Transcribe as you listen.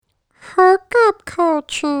Hookup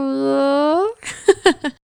culture, yeah?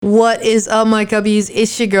 What is up, my cubbies?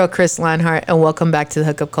 It's your girl, Chris Lionheart, and welcome back to the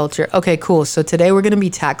Hookup Culture. Okay, cool. So today we're going to be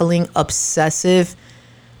tackling obsessive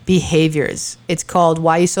behaviors. It's called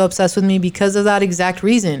Why You So Obsessed With Me because of that exact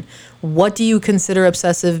reason. What do you consider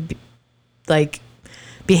obsessive,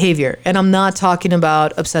 behavior? And I'm not talking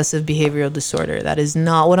about obsessive behavioral disorder. That is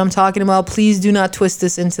not what I'm talking about. Please do not twist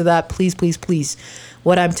this into that. Please, please, please.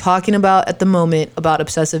 What I'm talking about at the moment about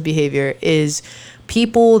obsessive behavior is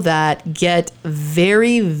people that get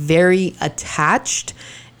very, very attached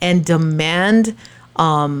and demand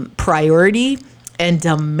priority and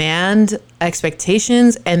demand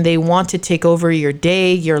expectations, and they want to take over your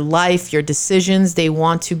day, your life, your decisions. They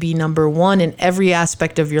want to be number one in every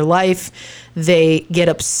aspect of your life. They get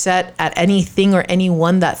upset at anything or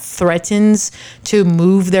anyone that threatens to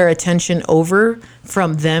move their attention over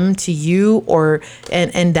from them to you,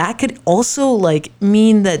 and that could also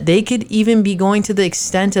mean that they could even be going to the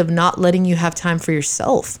extent of not letting you have time for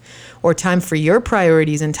yourself or time for your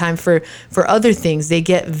priorities and time for other things.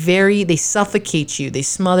 They suffocate you, they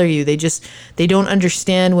smother you, they don't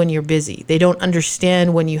understand when you're busy. They don't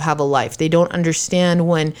understand when you have a life. They don't understand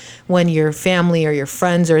when your family or your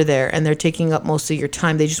friends are there and they're taking up most of your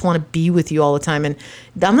time. They just want to be with you all the time. And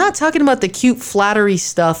I'm not talking about the cute flattery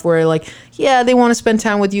stuff where they want to spend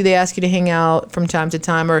time with you. They ask you to hang out from time to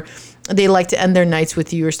time, or they like to end their nights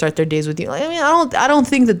with you or start their days with you. I don't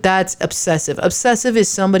think that that's obsessive. Obsessive is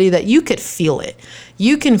somebody that you could feel it.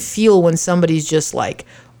 You can feel when somebody's just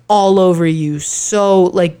all over you,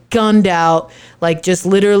 so gunned out, just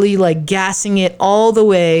literally gassing it all the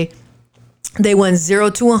way. They went 0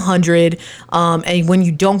 to 100, and when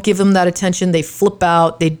you don't give them that attention, they flip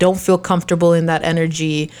out. They don't feel comfortable in that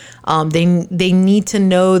energy. They need to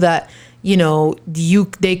know that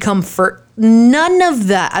they come first. None of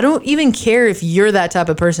that. I don't even care if you're that type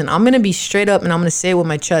of person. I'm going to be straight up and I'm going to say it with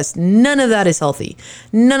my chest. None of that is healthy.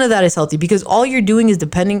 None of that is healthy, because all you're doing is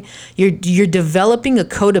you're developing a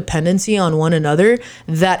codependency on one another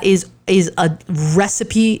that is a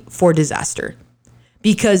recipe for disaster,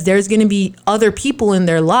 because there's going to be other people in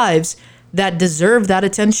their lives that deserve that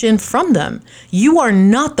attention from them. You are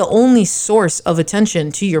not the only source of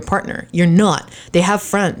attention to your partner. You're not. They have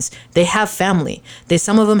friends. They have family.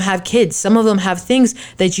 Some of them have kids. Some of them have things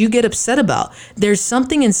that you get upset about. There's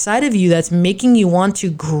something inside of you that's making you want to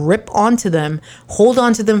grip onto them, hold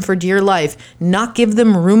onto them for dear life, not give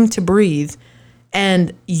them room to breathe,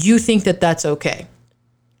 and you think that that's okay.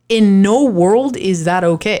 In no world is that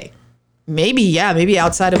okay. Maybe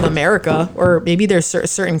outside of America, or maybe there's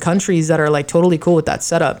certain countries that are totally cool with that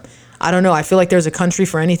setup. I don't know. I feel like there's a country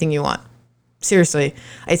for anything you want. Seriously.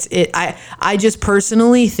 I just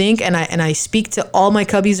personally think, and I speak to all my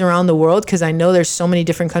cubbies around the world, because I know there's so many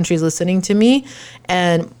different countries listening to me,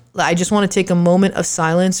 and I just want to take a moment of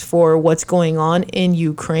silence for what's going on in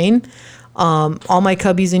Ukraine. All my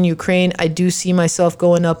cubbies in Ukraine, I do see myself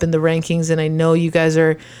going up in the rankings, and I know you guys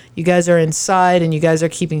are inside, and you guys are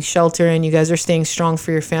keeping shelter, and you guys are staying strong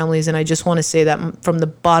for your families. And I just want to say that from the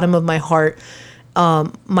bottom of my heart,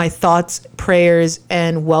 my thoughts, prayers,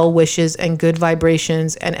 and well wishes and good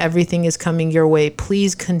vibrations and everything is coming your way.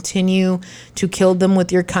 Please continue to kill them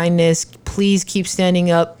with your kindness. Please keep standing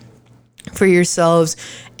up for yourselves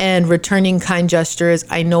and returning kind gestures.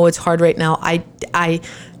 I know it's hard right now. I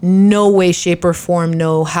no way, shape, or form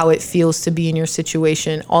know how it feels to be in your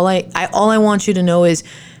situation. All I want you to know is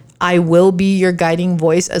I will be your guiding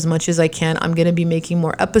voice as much as I can. I'm going to be making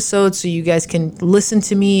more episodes so you guys can listen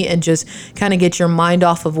to me and just kind of get your mind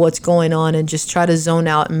off of what's going on and just try to zone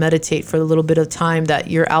out and meditate for a little bit of time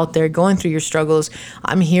that you're out there going through your struggles.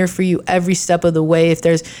 I'm here for you every step of the way.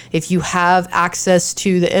 If you have access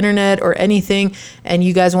to the internet or anything and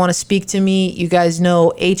you guys want to speak to me, you guys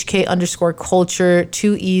know HK_culture,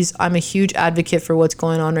 2 E's. I'm a huge advocate for what's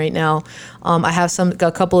going on right now. I have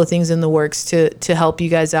a couple of things in the works to help you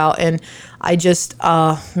guys out. And I just,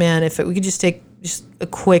 if we could just take just a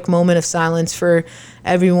quick moment of silence for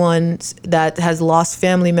everyone that has lost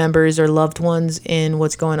family members or loved ones in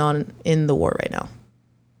what's going on in the war right now.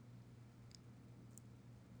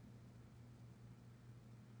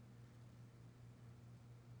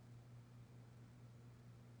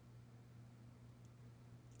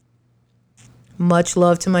 Much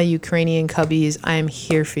love to my Ukrainian cubbies. I am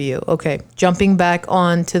here for you. Okay, jumping back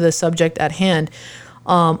on to the subject at hand.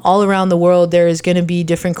 all around the world, there is going to be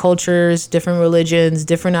different cultures, different religions,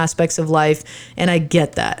 different aspects of life. And I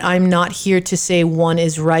get that. I'm not here to say one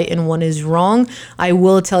is right and one is wrong. I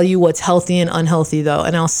will tell you what's healthy and unhealthy, though.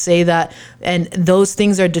 And I'll say that. And those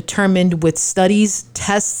things are determined with studies,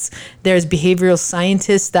 tests. There's behavioral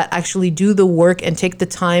scientists that actually do the work and take the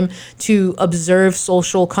time to observe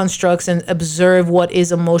social constructs and observe what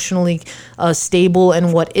is emotionally stable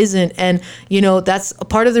and what isn't. And, that's a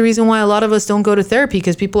part of the reason why a lot of us don't go to therapy,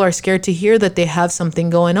 because people are scared to hear that they have something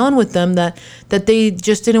going on with them that they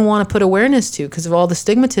just didn't want to put awareness to because of all the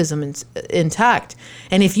stigmatism intact.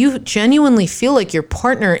 And if you genuinely feel like your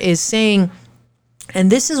partner is saying,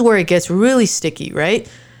 and this is where it gets really sticky, right?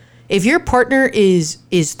 If your partner is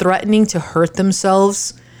threatening to hurt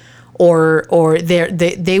themselves, or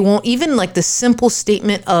they won't, even like the simple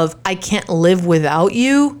statement of "I can't live without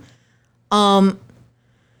you,"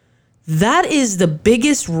 that is the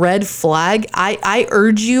biggest red flag. I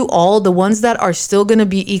urge you all, the ones that are still going to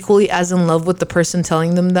be equally as in love with the person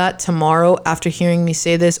telling them that tomorrow after hearing me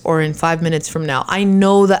say this, or in 5 minutes from now. I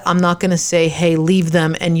know that I'm not going to say, hey, leave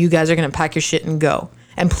them and you guys are going to pack your shit and go.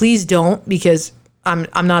 And please don't, because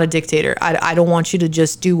I'm not a dictator. I don't want you to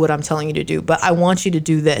just do what I'm telling you to do, but I want you to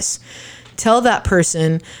do this. Tell that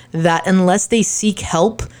person that unless they seek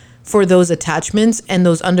help for those attachments and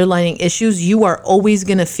those underlying issues, you are always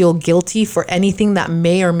going to feel guilty for anything that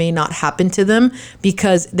may or may not happen to them,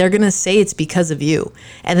 because they're going to say it's because of you.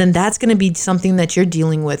 And then that's going to be something that you're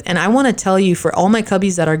dealing with. And I want to tell you, for all my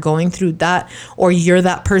cubbies that are going through that, or you're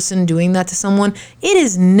that person doing that to someone, it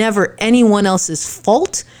is never anyone else's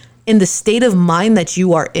fault in the state of mind that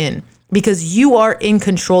you are in, because you are in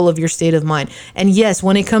control of your state of mind. And yes,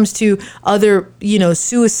 when it comes to other,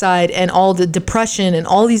 suicide and all the depression and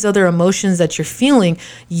all these other emotions that you're feeling,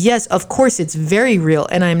 yes, of course, it's very real.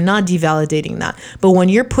 And I'm not devalidating that. But when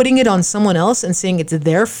you're putting it on someone else and saying it's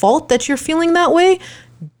their fault that you're feeling that way,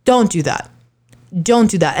 don't do that.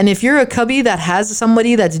 Don't do that. And if you're a cubby that has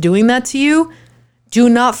somebody that's doing that to you, do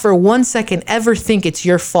not for 1 second ever think it's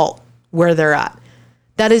your fault where they're at.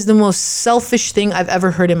 That is the most selfish thing I've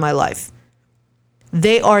ever heard in my life.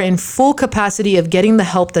 They are in full capacity of getting the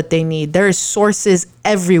help that they need. There is sources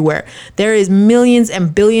everywhere. There is millions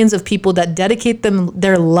and billions of people that dedicate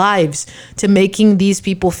their lives to making these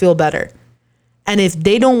people feel better. And if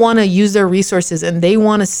they don't want to use their resources and they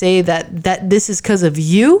want to say that this is because of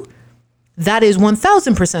you, that is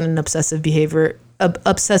 1000% an obsessive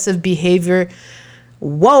behavior.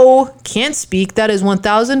 Whoa, can't speak. That is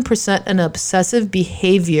 1000% an obsessive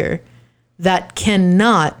behavior that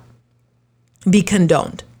cannot be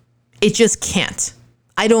condoned. It just can't.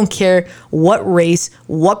 I don't care what race,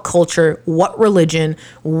 what culture, what religion,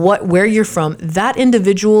 where you're from. That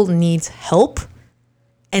individual needs help.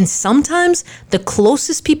 And sometimes the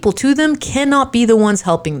closest people to them cannot be the ones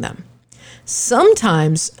helping them.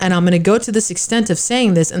 Sometimes, and I'm going to go to this extent of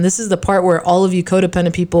saying this, and this is the part where all of you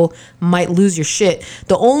codependent people might lose your shit.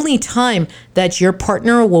 The only time that your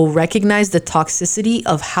partner will recognize the toxicity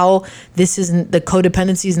of how the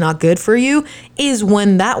codependency is not good for you is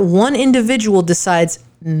when that one individual decides,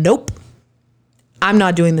 nope, I'm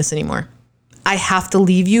not doing this anymore. I have to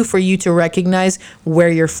leave you for you to recognize where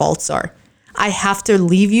your faults are. I have to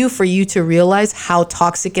leave you for you to realize how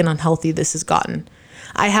toxic and unhealthy this has gotten.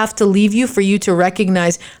 I have to leave you for you to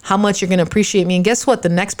recognize how much you're going to appreciate me. And guess what? The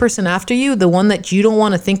next person after you, the one that you don't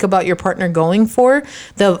want to think about your partner going for,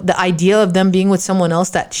 the idea of them being with someone else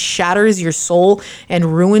that shatters your soul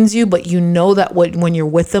and ruins you, but you know that when you're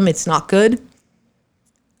with them, it's not good.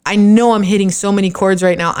 I know I'm hitting so many chords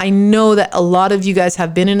right now. I know that a lot of you guys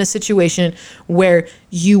have been in a situation where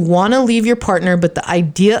you want to leave your partner, but the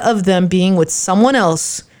idea of them being with someone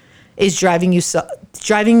else is driving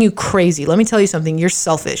you crazy. Let me tell you something. You're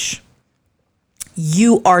selfish.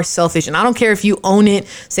 You are selfish. And I don't care if you own it,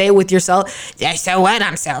 say it with yourself. Yeah, so what?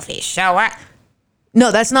 I'm selfish. So what? No,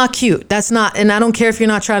 that's not cute. That's not, and I don't care if you're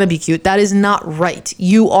not trying to be cute. That is not right.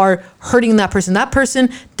 You are hurting that person. That person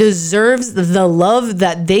deserves the love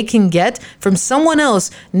that they can get from someone else,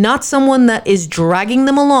 not someone that is dragging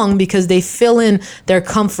them along because they fill in their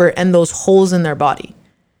comfort and those holes in their body.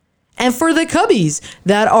 And for the cubbies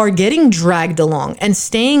that are getting dragged along and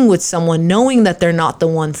staying with someone knowing that they're not the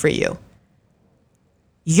one for you,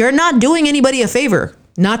 you're not doing anybody a favor.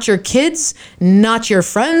 Not your kids, not your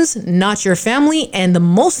friends, not your family, and the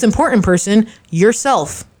most important person,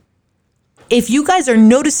 yourself. If you guys are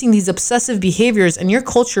noticing these obsessive behaviors and your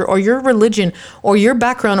culture or your religion or your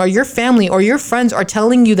background or your family or your friends are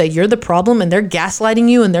telling you that you're the problem and they're gaslighting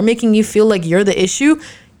you and they're making you feel like you're the issue,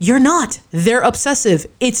 you're not. They're obsessive.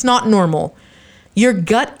 It's not normal. Your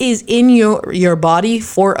gut is in your body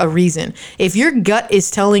for a reason. If your gut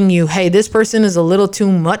is telling you, hey, this person is a little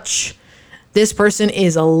too much, this person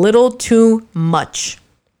is a little too much,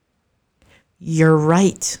 you're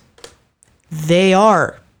right. They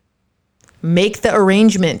are. Make the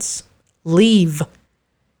arrangements. Leave.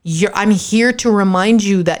 I'm here to remind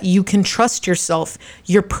you that you can trust yourself.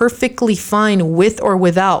 You're perfectly fine with or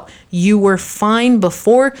without. You were fine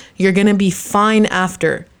before. You're going to be fine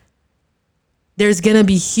after. There's going to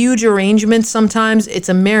be huge arrangements. Sometimes it's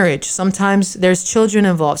a marriage. Sometimes there's children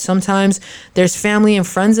involved. Sometimes there's family and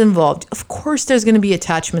friends involved. Of course, there's going to be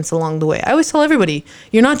attachments along the way. I always tell everybody,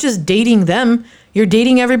 you're not just dating them. You're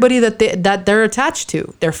dating everybody that they're attached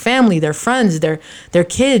to. Their family, their friends, their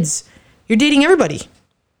kids. You're dating everybody.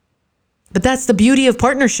 But that's the beauty of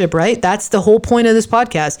partnership, right? That's the whole point of this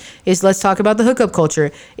podcast is let's talk about the hookup culture.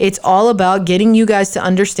 It's all about getting you guys to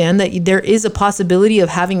understand that there is a possibility of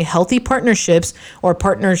having healthy partnerships or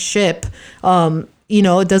partnership.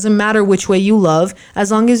 It doesn't matter which way you love,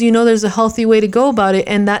 as long as you know there's a healthy way to go about it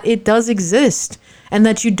and that it does exist and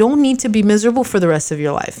that you don't need to be miserable for the rest of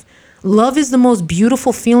your life. Love is the most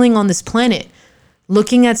beautiful feeling on this planet.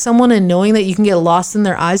 Looking at someone and knowing that you can get lost in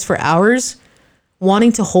their eyes for hours,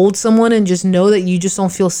 wanting to hold someone and just know that you just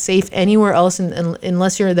don't feel safe anywhere else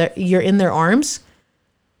unless you're in their arms.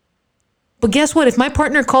 But guess what? If my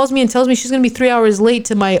partner calls me and tells me she's going to be 3 hours late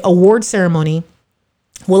to my award ceremony,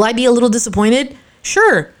 will I be a little disappointed?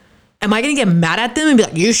 Sure. Am I going to get mad at them and be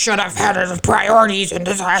like, you should have had other priorities and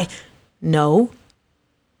decide? No.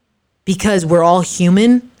 Because we're all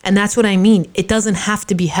human. And that's what I mean. It doesn't have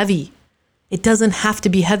to be heavy. It doesn't have to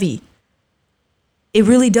be heavy. It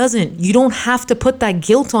really doesn't. You don't have to put that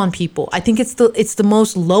guilt on people. I think it's the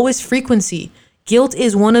most lowest frequency. Guilt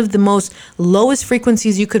is one of the most lowest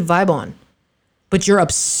frequencies you could vibe on. But your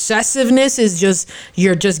obsessiveness is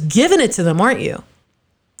you're just giving it to them, aren't you?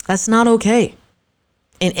 That's not okay.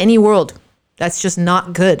 In any world, that's just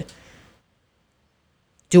not good.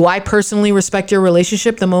 Do I personally respect your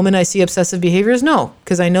relationship the moment I see obsessive behaviors? No,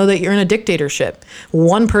 because I know that you're in a dictatorship.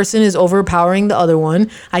 One person is overpowering the other one.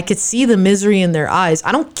 I could see the misery in their eyes.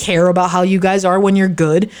 I don't care about how you guys are when you're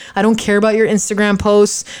good. I don't care about your Instagram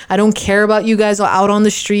posts. I don't care about you guys out on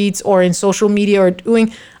the streets or in social media or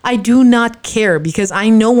doing. I do not care because I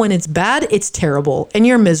know when it's bad, it's terrible and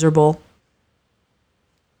you're miserable.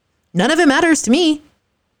 None of it matters to me.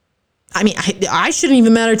 I mean, I shouldn't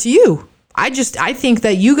even matter to you. I think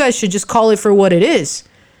that you guys should just call it for what it is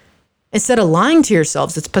instead of lying to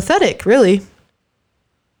yourselves. It's pathetic, really.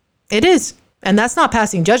 It is. And that's not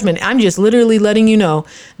passing judgment. I'm just literally letting you know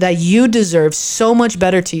that you deserve so much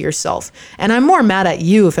better to yourself. And I'm more mad at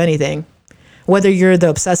you, if anything, whether you're the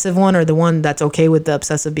obsessive one or the one that's okay with the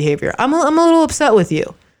obsessive behavior. I'm a little upset with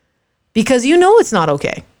you because you know it's not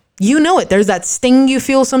okay. You know it. There's that sting you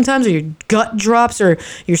feel sometimes, or your gut drops, or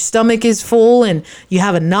your stomach is full and you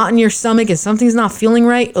have a knot in your stomach and something's not feeling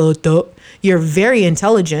right. You're very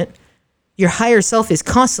intelligent. Your higher self is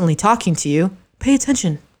constantly talking to you. Pay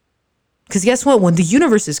attention. Because guess what? When the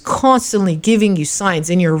universe is constantly giving you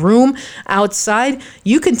signs in your room, outside,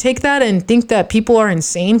 you can take that and think that people are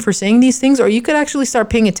insane for saying these things, or you could actually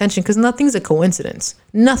start paying attention because nothing's a coincidence.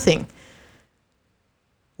 Nothing.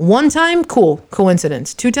 One time, cool,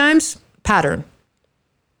 coincidence. 2 times, pattern.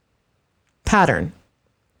 Pattern.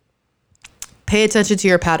 Pay attention to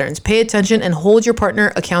your patterns. Pay attention and hold your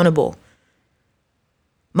partner accountable.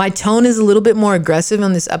 My tone is a little bit more aggressive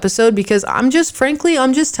on this episode because I'm just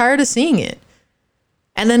tired of seeing it.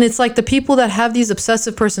 And then it's like the people that have these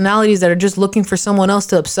obsessive personalities that are just looking for someone else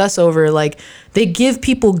to obsess over, like they give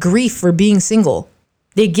people grief for being single.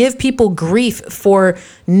 They give people grief for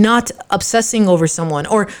not obsessing over someone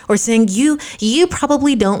or saying you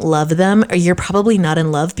probably don't love them or you're probably not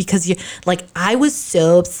in love because you like I was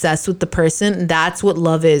so obsessed with the person. That's what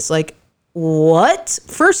love is. Like, what?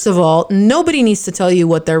 First of all, nobody needs to tell you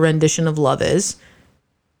what their rendition of love is.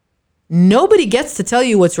 Nobody gets to tell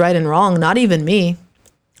you what's right and wrong, not even me.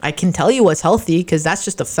 I can tell you what's healthy because that's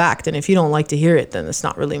just a fact. And if you don't like to hear it, then it's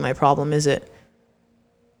not really my problem, is it?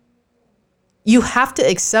 You have to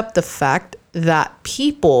accept the fact that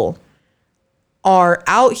people are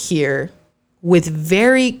out here with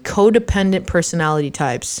very codependent personality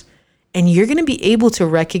types, and you're going to be able to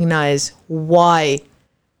recognize why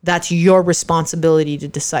that's your responsibility to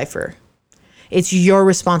decipher. It's your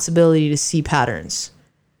responsibility to see patterns.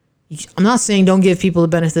 I'm not saying don't give people the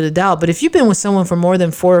benefit of the doubt, but if you've been with someone for more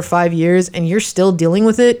than 4 or 5 years and you're still dealing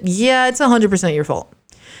with it, yeah, it's 100% your fault.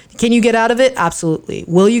 Can you get out of it? Absolutely.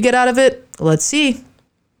 Will you get out of it? Let's see.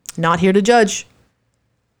 Not here to judge.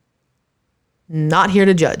 Not here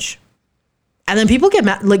to judge. And then people get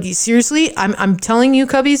mad. Like, seriously, I'm telling you,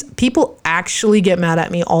 cubbies, people actually get mad at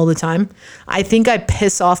me all the time. I think I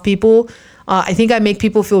piss off people. I think I make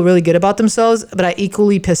people feel really good about themselves, but I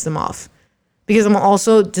equally piss them off. Because I'm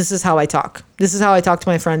also, this is how I talk. This is how I talk to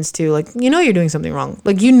my friends too. Like, you know you're doing something wrong.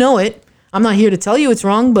 Like, you know it. I'm not here to tell you it's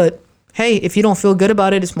wrong, but hey, if you don't feel good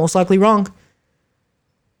about it, it's most likely wrong.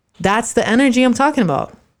 That's the energy I'm talking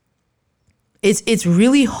about. It's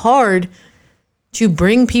really hard to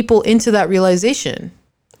bring people into that realization.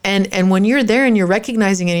 And when you're there and you're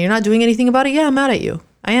recognizing it and you're not doing anything about it, yeah, I'm mad at you.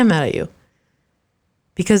 I am mad at you.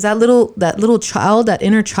 Because that little child, that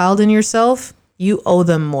inner child in yourself, you owe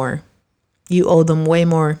them more. You owe them way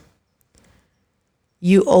more.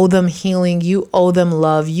 You owe them healing. You owe them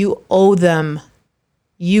love. You owe them.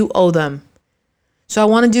 You owe them. So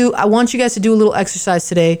I want you guys to do a little exercise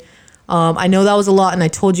today. I know that was a lot, and I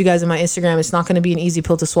told you guys in my Instagram, it's not going to be an easy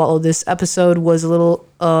pill to swallow. This episode was a little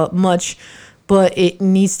much, but it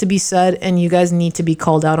needs to be said, and you guys need to be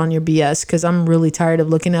called out on your BS, because I'm really tired of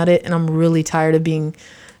looking at it, and I'm really tired of being,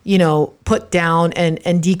 put down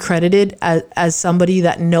and decredited as somebody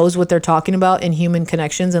that knows what they're talking about in human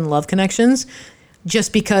connections and love connections,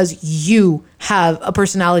 just because you have a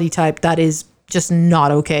personality type that is just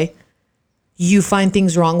not okay. You find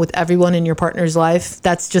things wrong with everyone in your partner's life.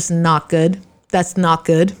 That's just not good. That's not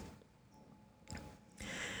good.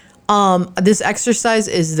 This exercise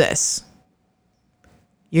is this.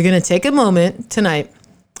 You're going to take a moment tonight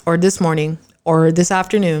or this morning or this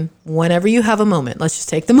afternoon, whenever you have a moment. Let's just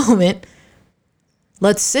take the moment.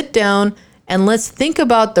 Let's sit down and let's think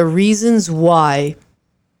about the reasons why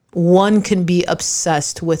one can be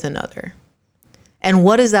obsessed with another. And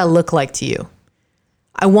what does that look like to you?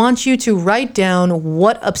 I want you to write down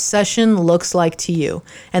what obsession looks like to you.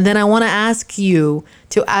 And then I want to ask you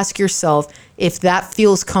to ask yourself if that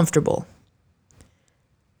feels comfortable.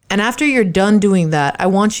 And after you're done doing that, I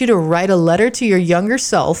want you to write a letter to your younger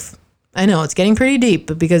self. I know it's getting pretty deep,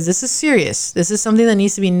 but because this is serious, this is something that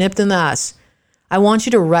needs to be nipped in the ass. I want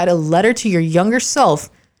you to write a letter to your younger self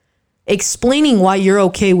explaining why you're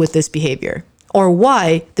okay with this behavior or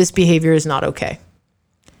why this behavior is not okay.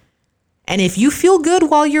 And if you feel good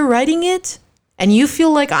while you're writing it and you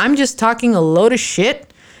feel like I'm just talking a load of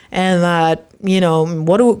shit and that,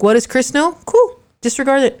 what does Chris know? Cool.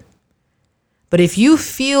 Disregard it. But if you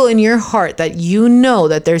feel in your heart that you know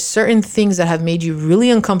that there's certain things that have made you really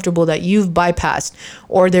uncomfortable that you've bypassed,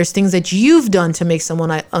 or there's things that you've done to make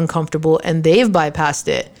someone uncomfortable and they've bypassed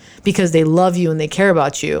it because they love you and they care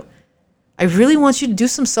about you, I really want you to do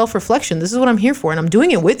some self-reflection. This is what I'm here for, and I'm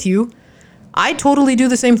doing it with you. I totally do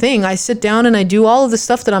the same thing. I sit down and I do all of the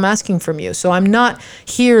stuff that I'm asking from you. So I'm not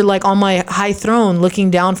here like on my high throne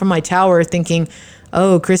looking down from my tower thinking,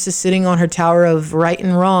 oh, Chris is sitting on her tower of right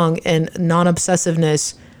and wrong and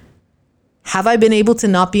non-obsessiveness. Have I been able to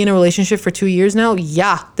not be in a relationship for 2 years now?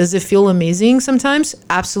 Yeah. Does it feel amazing sometimes?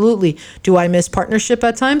 Absolutely. Do I miss partnership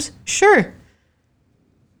at times? Sure.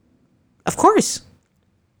 Of course.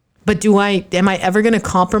 But am I ever going to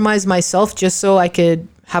compromise myself just so I could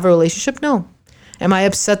have a relationship? No. Am I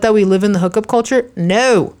upset that we live in the hookup culture?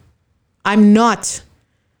 No, I'm not.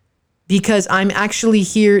 Because I'm actually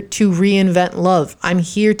here to reinvent love. I'm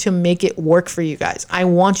here to make it work for you guys. I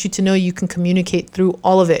want you to know you can communicate through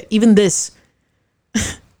all of it. Even this.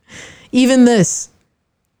 Even this.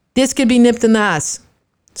 This could be nipped in the ass.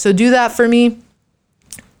 So do that for me.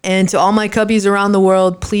 And to all my cubbies around the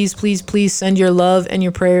world, please, please, please send your love and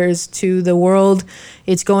your prayers to the world.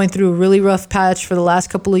 It's going through a really rough patch for the last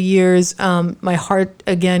couple of years. My heart,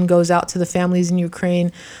 again, goes out to the families in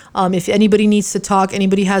Ukraine. If anybody needs to talk,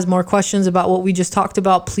 anybody has more questions about what we just talked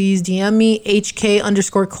about, please DM me,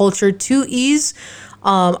 HK_culture, 2 E's.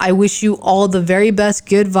 I wish you all the very best,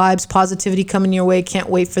 good vibes, positivity coming your way. Can't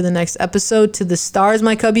wait for the next episode. To the stars,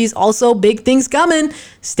 my cubbies. Also, big things coming.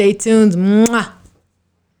 Stay tuned. Mwah.